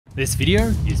This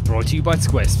video is brought to you by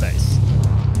Squarespace.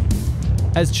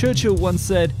 As Churchill once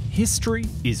said, history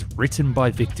is written by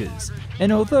victors,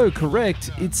 and although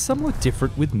correct, it's somewhat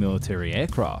different with military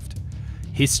aircraft.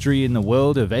 History in the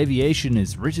world of aviation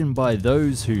is written by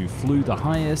those who flew the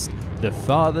highest, the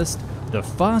farthest, the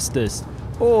fastest,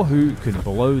 or who can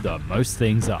blow the most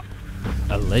things up.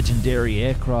 A legendary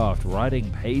aircraft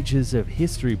writing pages of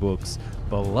history books,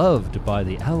 beloved by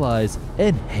the Allies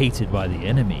and hated by the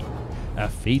enemy. A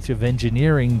feat of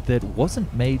engineering that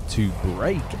wasn't made to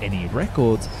break any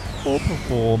records or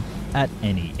perform at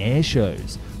any air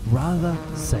shows, rather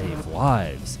save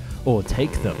lives, or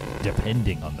take them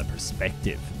depending on the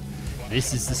perspective.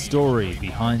 This is the story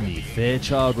behind the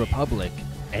Fairchild Republic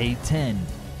A-10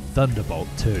 Thunderbolt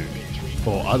II,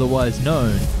 or otherwise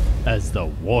known as the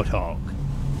Warthog.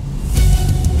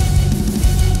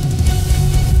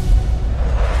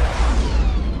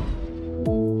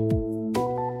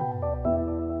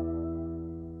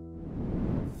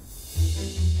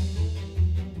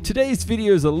 Today's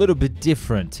video is a little bit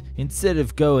different. Instead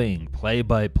of going play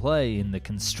by play in the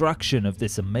construction of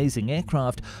this amazing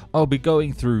aircraft, I'll be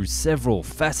going through several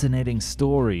fascinating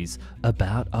stories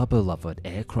about our beloved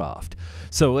aircraft.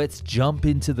 So let's jump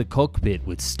into the cockpit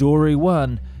with story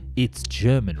 1, its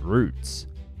German roots.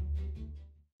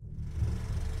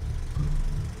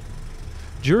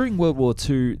 During World War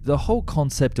II, the whole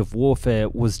concept of warfare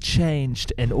was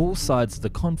changed, and all sides of the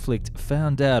conflict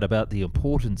found out about the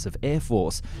importance of Air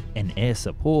Force and air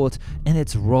support and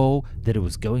its role that it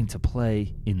was going to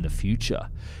play in the future.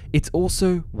 It's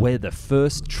also where the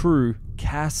first true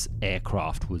CAS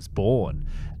aircraft was born,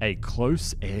 a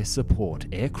close air support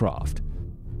aircraft.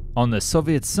 On the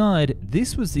Soviet side,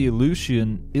 this was the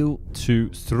Ilyushin Il-2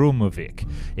 Shturmovik.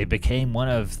 It became one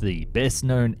of the best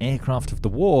known aircraft of the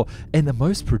war and the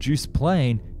most produced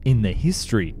plane in the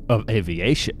history of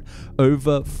aviation.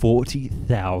 Over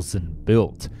 40,000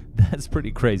 built. That's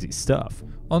pretty crazy stuff.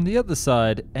 On the other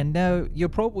side, and now you're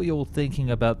probably all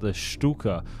thinking about the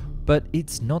Stuka, but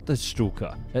it's not the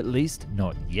Stuka, at least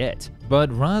not yet,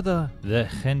 but rather the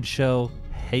Henschel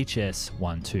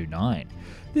Hs-129.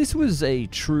 This was a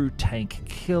true tank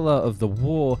killer of the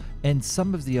war, and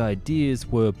some of the ideas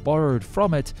were borrowed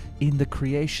from it in the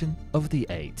creation of the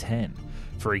A-10.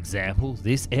 For example,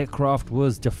 this aircraft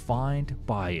was defined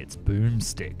by its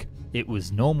boomstick. It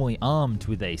was normally armed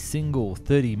with a single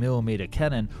 30mm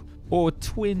cannon or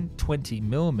twin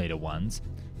 20mm ones.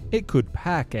 It could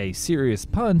pack a serious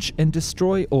punch and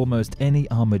destroy almost any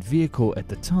armored vehicle at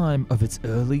the time of its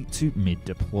early to mid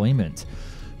deployment.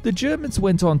 The Germans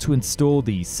went on to install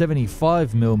the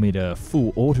 75mm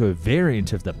full auto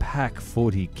variant of the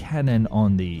PaK-40 cannon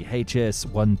on the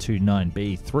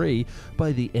Hs-129B3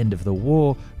 by the end of the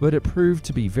war, but it proved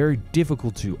to be very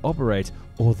difficult to operate,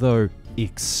 although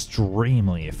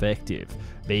extremely effective,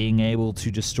 being able to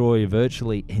destroy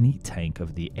virtually any tank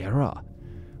of the era.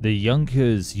 The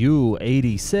Junkers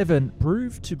Ju-87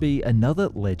 proved to be another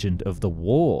legend of the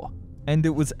war. And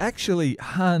it was actually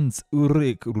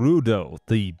Hans-Ulrich Rudel,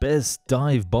 the best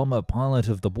dive bomber pilot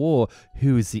of the war,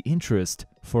 who is the interest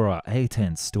for our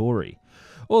A-10 story.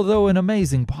 Although an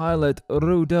amazing pilot,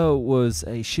 Rudel was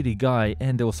a shitty guy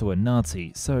and also a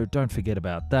Nazi, so don't forget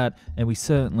about that, and we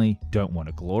certainly don't want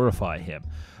to glorify him.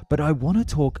 But I want to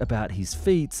talk about his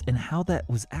feats and how that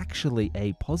was actually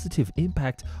a positive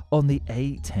impact on the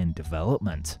A-10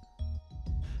 development.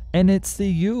 And it's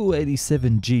the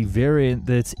Ju-87G variant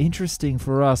that's interesting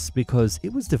for us because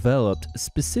it was developed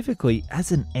specifically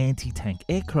as an anti-tank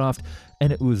aircraft,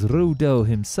 and it was Rudel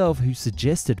himself who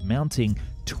suggested mounting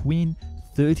twin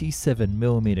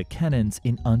 37mm cannons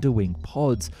in underwing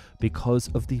pods because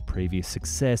of the previous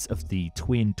success of the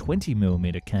twin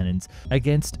 20mm cannons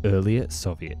against earlier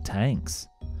Soviet tanks.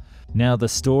 Now, the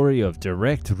story of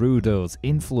direct Rudel's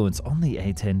influence on the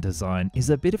A-10 design is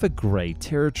a bit of a grey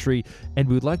territory, and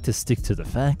we'd like to stick to the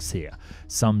facts here.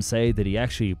 Some say that he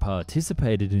actually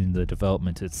participated in the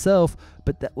development itself,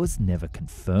 but that was never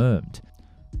confirmed.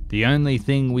 The only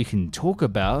thing we can talk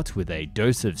about with a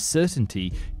dose of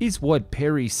certainty is what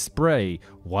Perry Spray,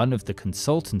 one of the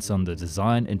consultants on the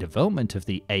design and development of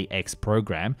the AX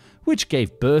program, which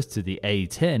gave birth to the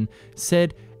A-10,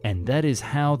 said, and that is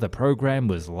how the program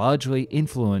was largely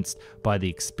influenced by the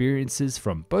experiences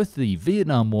from both the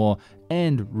Vietnam War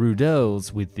and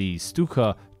Rudel's with the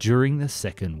Stuka during the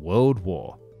Second World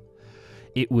War.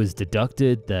 It was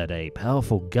deducted that a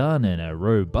powerful gun and a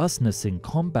robustness in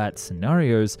combat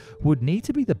scenarios would need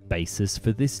to be the basis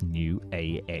for this new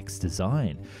AX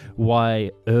design,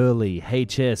 why early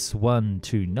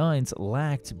HS-129s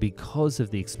lacked because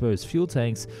of the exposed fuel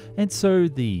tanks, and so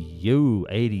the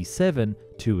Ju-87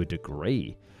 to a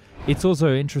degree. It's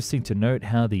also interesting to note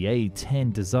how the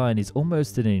A-10 design is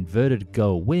almost an inverted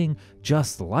gull wing,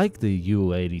 just like the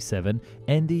U-87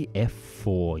 and the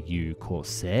F-4U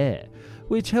Corsair,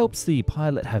 which helps the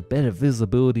pilot have better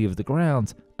visibility of the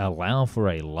ground, allow for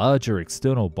a larger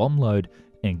external bomb load,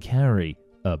 and carry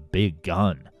a big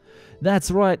gun.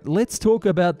 That's right, let's talk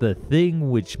about the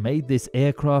thing which made this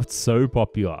aircraft so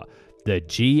popular, the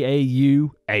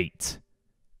GAU-8.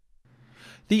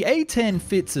 The A-10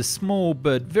 fits a small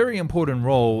but very important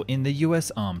role in the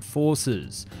US Armed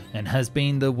Forces and has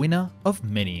been the winner of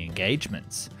many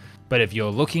engagements. But if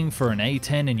you're looking for an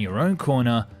A-10 in your own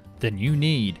corner, then you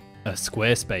need a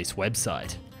Squarespace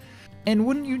website. And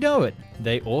wouldn't you know it,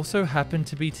 they also happen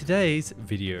to be today's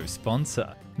video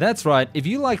sponsor. That's right, if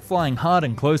you like flying hard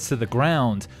and close to the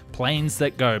ground, planes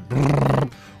that go brrrr,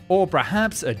 or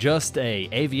perhaps are just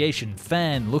an aviation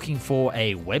fan looking for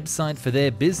a website for their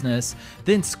business,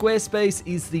 then Squarespace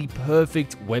is the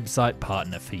perfect website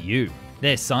partner for you.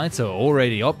 Their sites are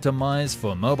already optimized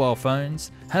for mobile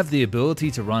phones, have the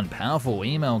ability to run powerful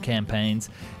email campaigns,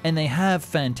 and they have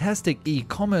fantastic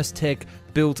e-commerce tech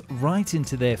built right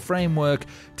into their framework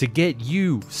to get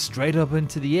you straight up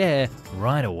into the air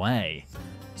right away.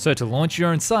 So to launch your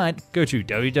own site, go to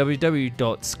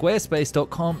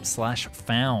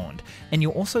www.squarespace.com/found, and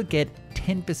you'll also get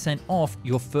 10% off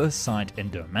your first site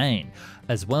and domain,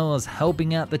 as well as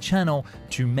helping out the channel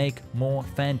to make more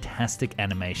fantastic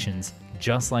animations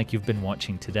just like you've been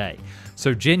watching today.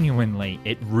 So genuinely,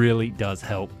 it really does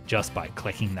help just by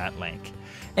clicking that link.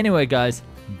 Anyway guys,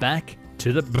 back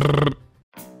to the brrrr.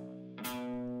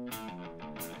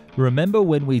 Remember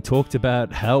when we talked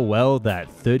about how well that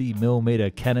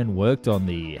 30mm cannon worked on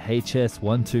the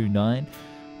Hs-129?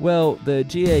 Well, the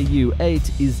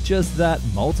GAU-8 is just that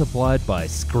multiplied by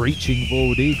screeching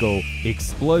bald eagle,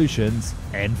 explosions,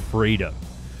 and freedom.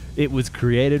 It was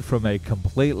created from a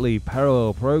completely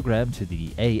parallel program to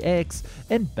the AX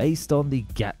and based on the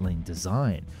Gatling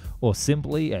design, or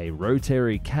simply a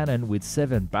rotary cannon with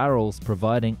 7 barrels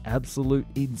providing absolute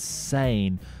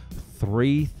insane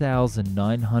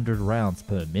 3,900 rounds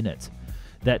per minute.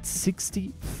 That's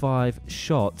 65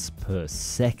 shots per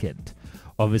second.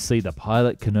 Obviously the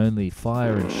pilot can only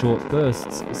fire in short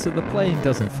bursts, so the plane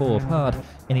doesn't fall apart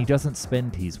and he doesn't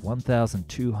spend his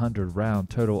 1,200 round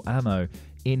total ammo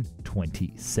in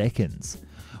 20 seconds.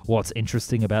 What's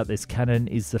interesting about this cannon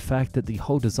is the fact that the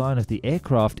whole design of the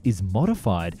aircraft is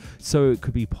modified so it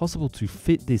could be possible to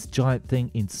fit this giant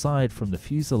thing inside from the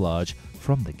fuselage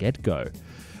from the get-go.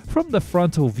 From the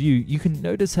frontal view, you can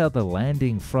notice how the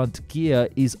landing front gear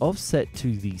is offset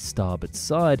to the starboard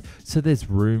side, so there's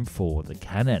room for the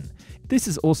cannon. This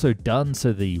is also done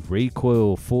so the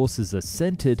recoil forces are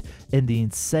centered and the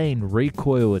insane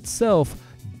recoil itself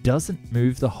doesn't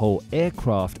move the whole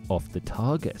aircraft off the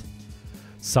target.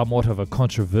 Somewhat of a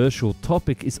controversial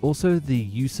topic is also the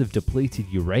use of depleted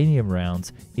uranium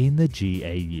rounds in the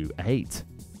GAU-8.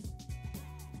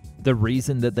 The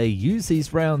reason that they use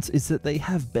these rounds is that they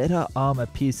have better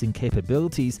armor-piercing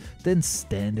capabilities than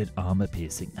standard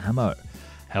armor-piercing ammo.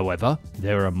 However,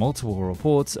 there are multiple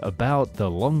reports about the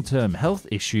long-term health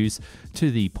issues to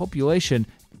the population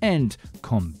and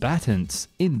combatants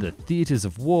in the theatres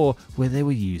of war where they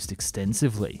were used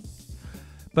extensively.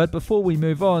 But before we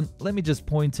move on, let me just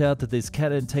point out that this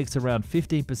cannon takes around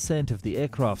 15% of the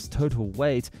aircraft's total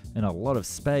weight and a lot of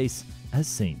space, as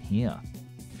seen here.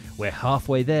 We're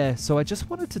halfway there, so I just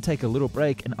wanted to take a little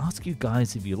break and ask you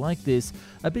guys if you like this,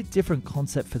 a bit different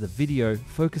concept for the video,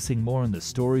 focusing more on the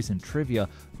stories and trivia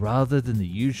rather than the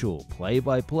usual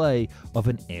play-by-play of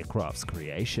an aircraft's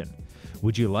creation.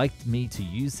 Would you like me to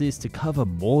use this to cover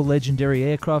more legendary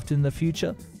aircraft in the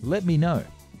future? Let me know.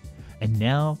 And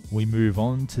now we move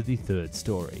on to the third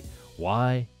story.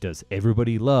 Why does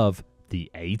everybody love the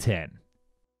A-10?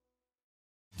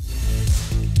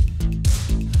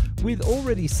 With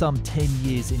already some 10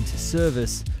 years into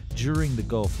service, during the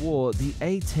Gulf War, the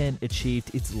A-10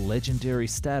 achieved its legendary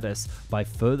status by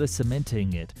further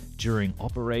cementing it during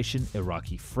Operation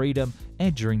Iraqi Freedom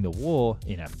and during the war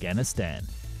in Afghanistan.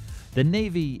 The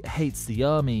Navy hates the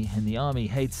Army and the Army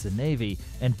hates the Navy,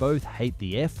 and both hate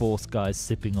the Air Force guys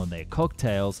sipping on their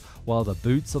cocktails while the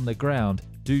boots on the ground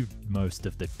do most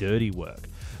of the dirty work.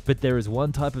 But there is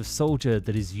one type of soldier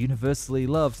that is universally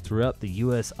loved throughout the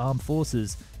US Armed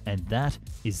Forces, and that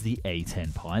is the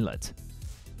A-10 pilot.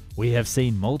 We have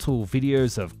seen multiple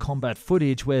videos of combat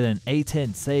footage where an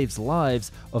A-10 saves lives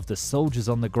of the soldiers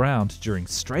on the ground during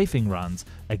strafing runs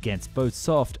against both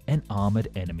soft and armored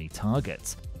enemy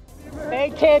targets.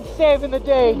 A-10 saving the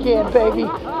day again, baby!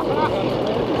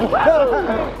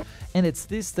 And it's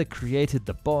this that created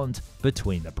the bond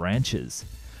between the branches.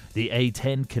 The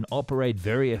A-10 can operate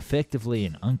very effectively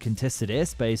in uncontested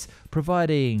airspace,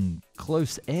 providing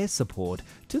close air support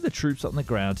to the troops on the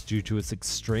ground due to its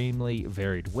extremely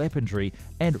varied weaponry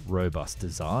and robust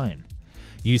design.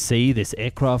 You see, this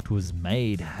aircraft was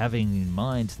made having in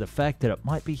mind the fact that it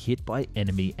might be hit by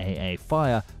enemy AA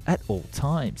fire at all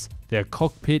times. Their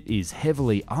cockpit is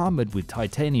heavily armoured with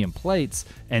titanium plates,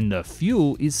 and the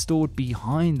fuel is stored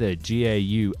behind the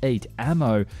GAU-8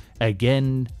 ammo,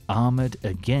 again armoured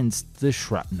against the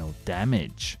shrapnel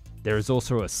damage. There is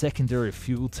also a secondary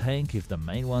fuel tank if the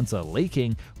main ones are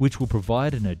leaking, which will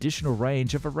provide an additional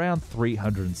range of around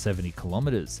 370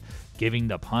 kilometers, giving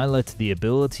the pilot the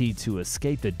ability to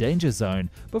escape the danger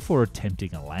zone before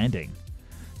attempting a landing.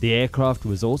 The aircraft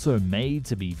was also made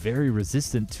to be very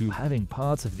resistant to having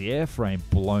parts of the airframe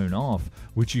blown off,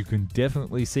 which you can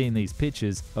definitely see in these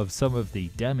pictures of some of the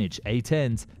damaged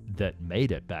A-10s that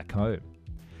made it back home.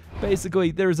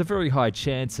 Basically, there is a very high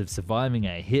chance of surviving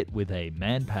a hit with a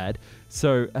manpad,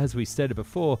 so as we stated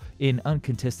before, in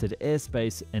uncontested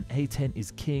airspace, an A-10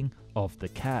 is king of the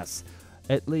CAS.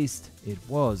 At least it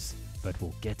was, but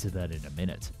we'll get to that in a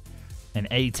minute. An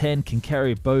A-10 can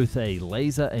carry both a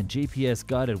laser and GPS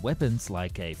guided weapons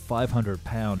like a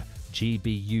 500-pound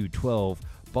GBU-12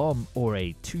 bomb or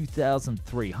a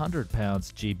 2,300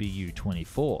 pounds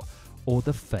GBU-24, or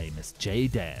the famous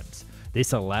JDAMs.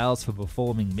 This allows for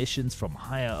performing missions from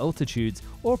higher altitudes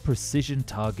or precision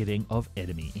targeting of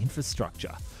enemy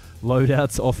infrastructure.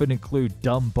 Loadouts often include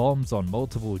dumb bombs on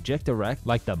multiple ejector racks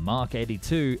like the Mark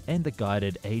 82 and the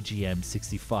guided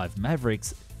AGM-65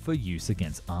 Mavericks for use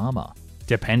against armor.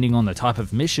 Depending on the type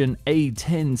of mission,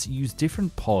 A-10s use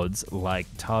different pods like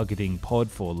targeting pod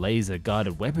for laser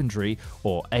guided weaponry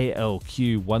or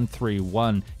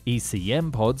ALQ-131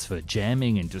 ECM pods for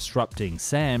jamming and disrupting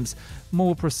SAMs,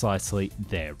 more precisely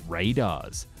their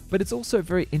radars. But it's also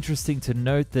very interesting to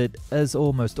note that, as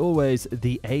almost always,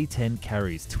 the A-10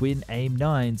 carries twin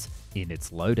AIM-9s in its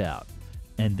loadout.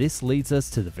 And this leads us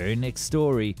to the very next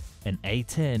story, an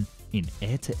A-10 in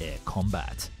air-to-air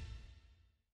combat.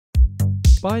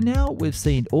 By now, we've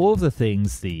seen all of the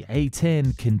things the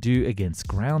A-10 can do against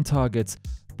ground targets,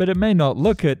 but it may not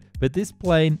look it, but this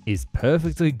plane is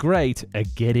perfectly great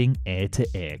at getting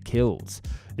air-to-air kills.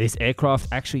 This aircraft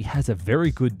actually has a very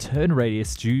good turn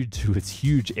radius due to its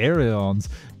huge ailerons,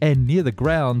 and near the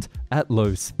ground, at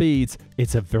low speeds,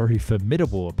 it's a very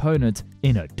formidable opponent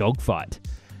in a dogfight.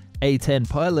 A-10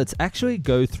 pilots actually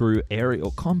go through aerial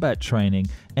combat training,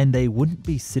 and they wouldn't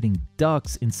be sitting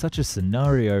ducks in such a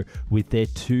scenario with their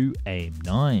two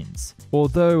AIM-9s.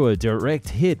 Although a direct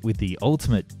hit with the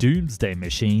ultimate doomsday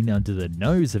machine under the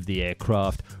nose of the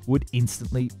aircraft would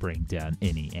instantly bring down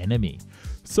any enemy.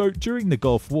 So during the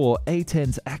Gulf War,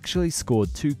 A-10s actually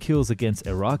scored 2 kills against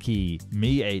Iraqi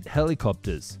Mi-8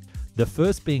 helicopters. The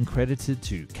first being credited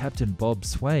to Captain Bob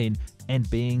Swain, and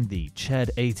being the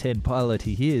Chad A-10 pilot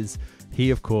he is, he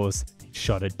of course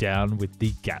shot it down with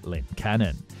the Gatling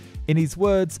cannon. In his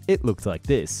words, it looked like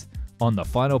this: "On the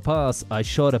final pass, I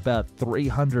shot about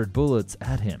 300 bullets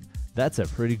at him. That's a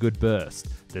pretty good burst.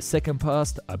 The second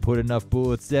pass, I put enough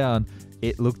bullets down,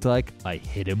 it looked like I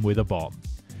hit him with a bomb."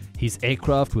 His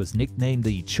aircraft was nicknamed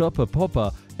the Chopper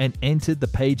Popper and entered the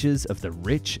pages of the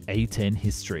rich A-10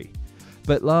 history.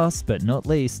 But last but not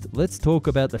least, let's talk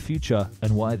about the future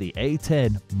and why the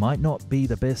A-10 might not be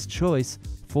the best choice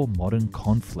for modern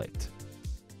conflict.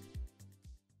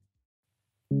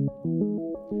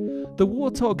 The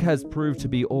Warthog has proved to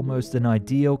be almost an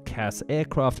ideal CAS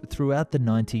aircraft throughout the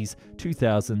 90s,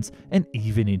 2000s, and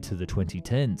even into the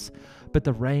 2010s, but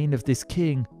the reign of this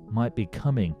king might be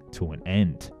coming to an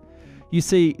end. You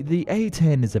see, the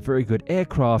A-10 is a very good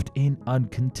aircraft in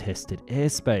uncontested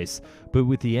airspace, but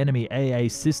with the enemy AA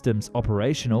systems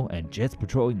operational and jets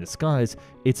patrolling the skies,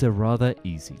 it's a rather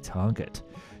easy target.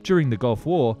 During the Gulf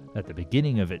War, at the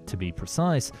beginning of it to be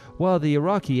precise, while the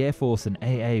Iraqi Air Force and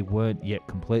AA weren't yet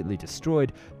completely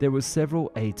destroyed, there were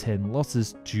several A-10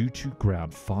 losses due to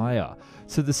ground fire.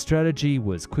 So the strategy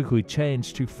was quickly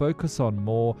changed to focus on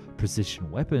more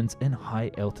precision weapons and high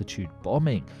altitude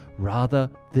bombing, rather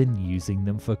than using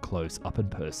them for close-up and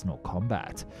personal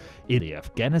combat. In the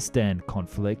Afghanistan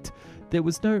conflict, there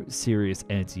was no serious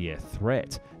anti-air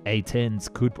threat.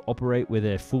 A-10s could operate with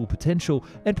their full potential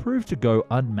and prove to go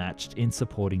unmatched in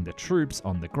supporting the troops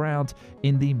on the ground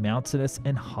in the mountainous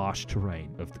and harsh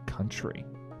terrain of the country.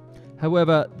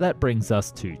 However, that brings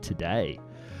us to today.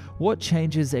 What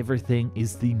changes everything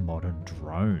is the modern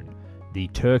drone. The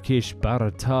Turkish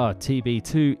Bayraktar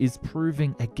TB2 is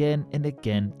proving again and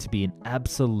again to be an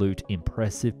absolute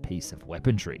impressive piece of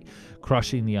weaponry,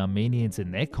 crushing the Armenians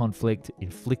in their conflict,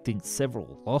 inflicting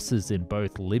several losses in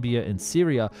both Libya and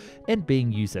Syria, and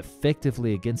being used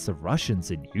effectively against the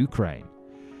Russians in Ukraine.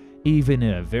 Even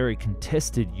in a very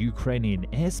contested Ukrainian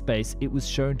airspace, it was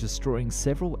shown destroying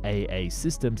several AA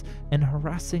systems and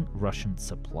harassing Russian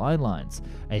supply lines,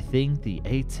 a thing the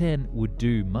A-10 would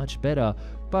do much better,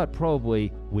 but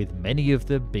probably with many of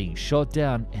them being shot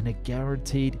down and a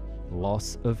guaranteed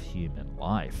loss of human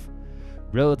life.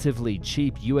 Relatively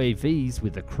cheap UAVs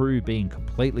with the crew being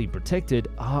completely protected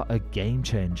are a game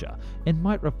changer and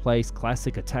might replace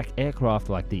classic attack aircraft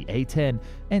like the A-10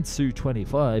 and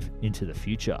Su-25 into the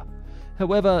future.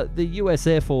 However, the US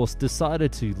Air Force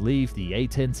decided to leave the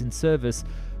A-10s in service,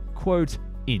 quote,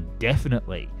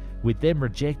 indefinitely, with them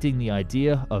rejecting the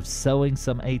idea of selling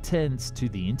some A-10s to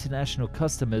the international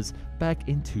customers back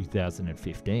in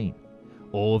 2015.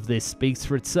 All of this speaks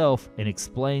for itself and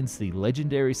explains the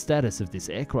legendary status of this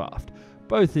aircraft,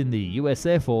 both in the US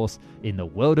Air Force, in the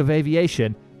world of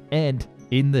aviation, and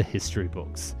in the history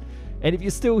books. And if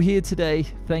you're still here today,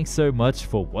 thanks so much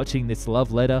for watching this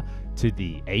love letter to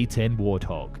the A-10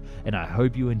 Warthog, and I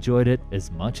hope you enjoyed it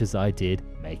as much as I did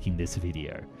making this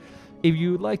video. If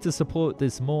you would like to support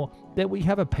this more, then we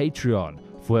have a Patreon.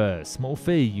 For a small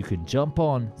fee, you can jump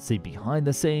on, see behind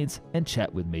the scenes, and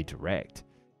chat with me direct.